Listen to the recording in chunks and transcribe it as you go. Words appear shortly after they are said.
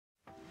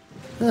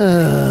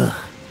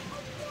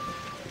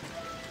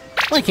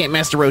Why can't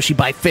Master Roshi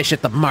buy fish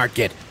at the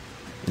market,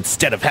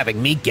 instead of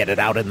having me get it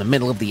out in the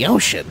middle of the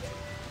ocean?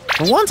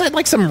 For once, I'd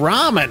like some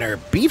ramen or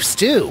beef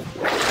stew.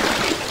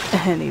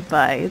 Any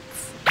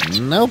bites?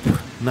 Nope,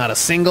 not a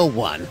single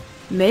one.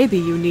 Maybe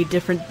you need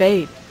different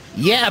bait.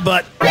 Yeah,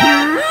 but...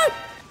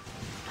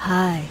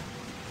 Hi.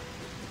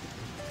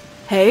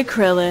 Hey,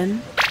 Krillin.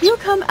 You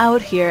come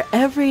out here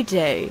every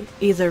day,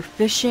 either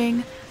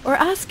fishing or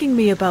asking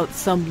me about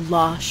some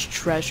lost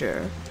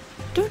treasure.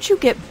 Don't you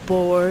get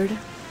bored?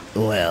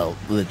 Well,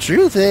 the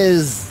truth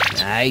is,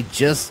 I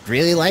just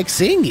really like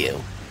seeing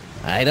you.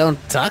 I don't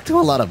talk to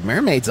a lot of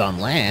mermaids on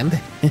land.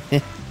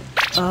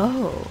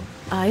 Oh,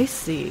 I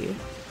see.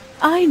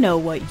 I know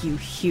what you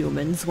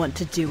humans want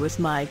to do with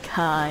my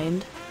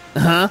kind.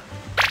 Huh?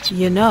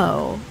 You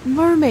know,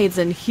 mermaids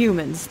and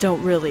humans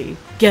don't really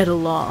get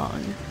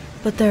along.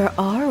 But there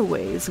are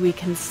ways we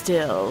can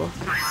still...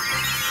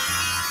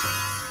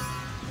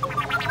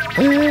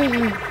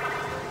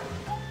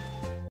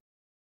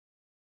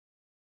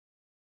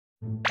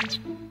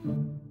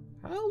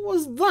 How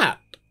was that,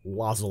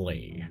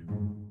 Lazuli?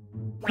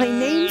 My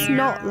name's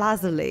not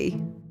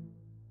Lazuli.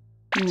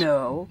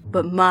 No,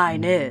 but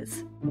mine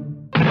is.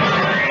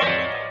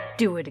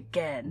 Do it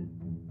again.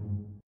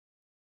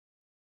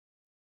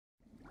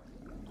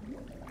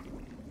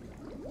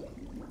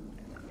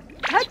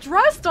 Get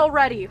dressed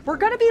already! We're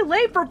gonna be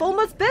late for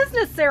Bulma's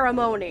business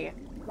ceremony!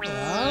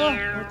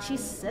 Oh, but she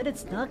said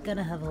it's not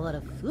gonna have a lot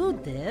of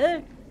food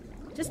there.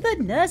 Just that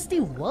nasty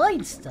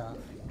wine stuff.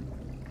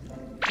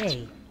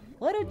 Hey,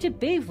 why don't you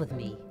bathe with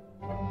me?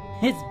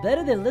 It's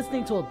better than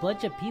listening to a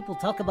bunch of people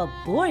talk about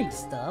boring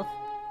stuff.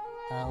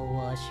 I'll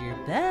wash your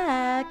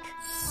back.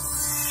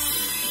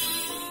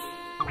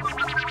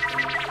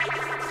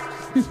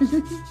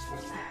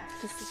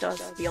 This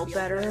does feel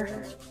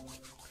better.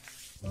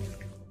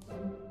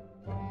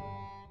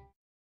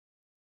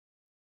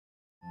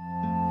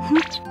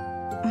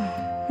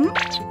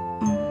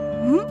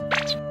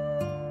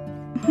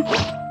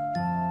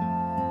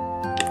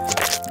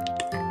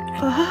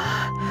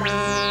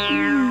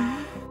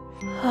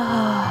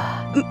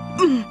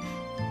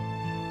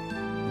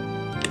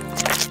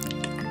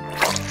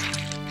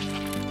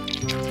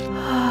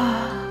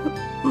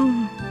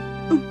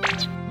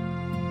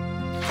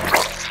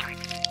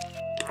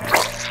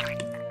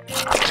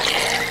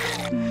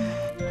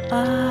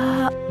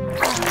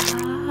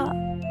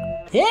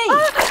 Hey!